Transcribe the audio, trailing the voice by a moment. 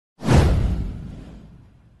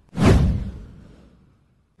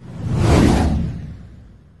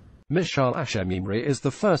Mishaal Ashemimry is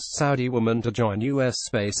the first Saudi woman to join U.S.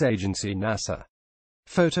 space agency NASA.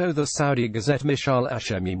 Photo: The Saudi Gazette. Mishaal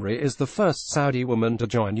Ashemimry is the first Saudi woman to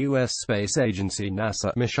join U.S. space agency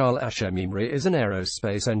NASA. Mishaal Ashemimry is an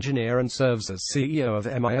aerospace engineer and serves as CEO of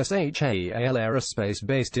Mishaal Aerospace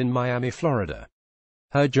based in Miami, Florida.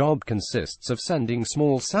 Her job consists of sending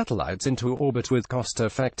small satellites into orbit with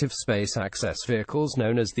cost-effective space access vehicles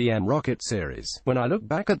known as the M rocket series. When I look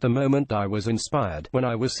back at the moment I was inspired, when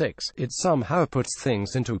I was 6, it somehow puts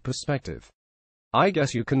things into perspective. I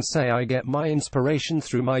guess you can say I get my inspiration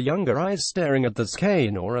through my younger eyes staring at the sky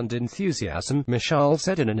in awe and enthusiasm, Mishaal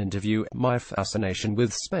said in an interview. My fascination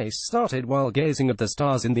with space started while gazing at the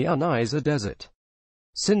stars in the Uniza Desert.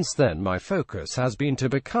 Since then my focus has been to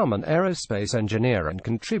become an aerospace engineer and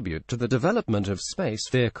contribute to the development of space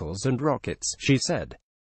vehicles and rockets, she said.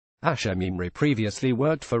 Ashemimry previously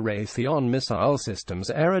worked for Raytheon Missile Systems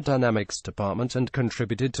Aerodynamics Department and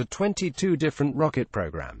contributed to 22 different rocket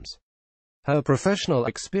programs. Her professional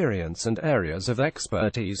experience and areas of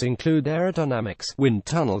expertise include aerodynamics, wind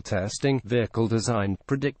tunnel testing, vehicle design,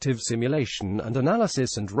 predictive simulation and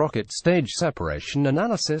analysis, and rocket stage separation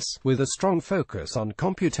analysis, with a strong focus on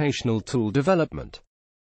computational tool development.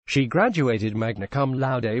 She graduated magna cum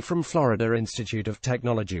laude from Florida Institute of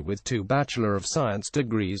Technology with 2 Bachelor of Science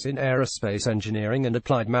degrees in Aerospace Engineering and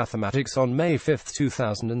Applied Mathematics on May 5,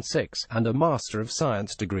 2006, and a Master of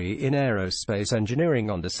Science degree in Aerospace Engineering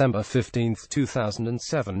on December 15,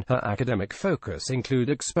 2007. Her academic focus include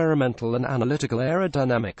experimental and analytical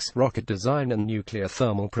aerodynamics, rocket design and nuclear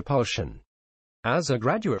thermal propulsion. As a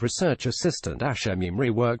graduate research assistant, Ashemimry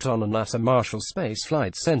worked on a NASA Marshall Space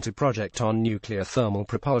Flight Center project on nuclear thermal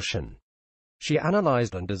propulsion. She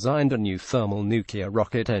analyzed and designed a new thermal nuclear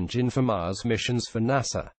rocket engine for Mars missions for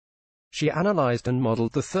NASA. She analyzed and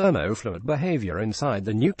modeled the thermofluid behavior inside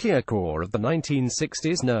the nuclear core of the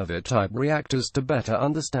 1960s Nerva-type reactors to better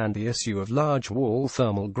understand the issue of large wall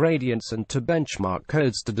thermal gradients and to benchmark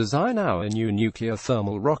codes to design our new nuclear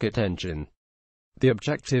thermal rocket engine. The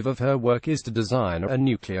objective of her work is to design a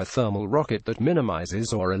nuclear thermal rocket that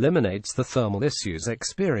minimizes or eliminates the thermal issues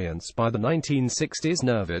experienced by the 1960s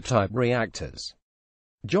Nerva-type reactors.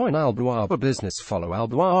 Join Al Bawaba Business. Follow Al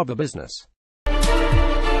Bawaba Business.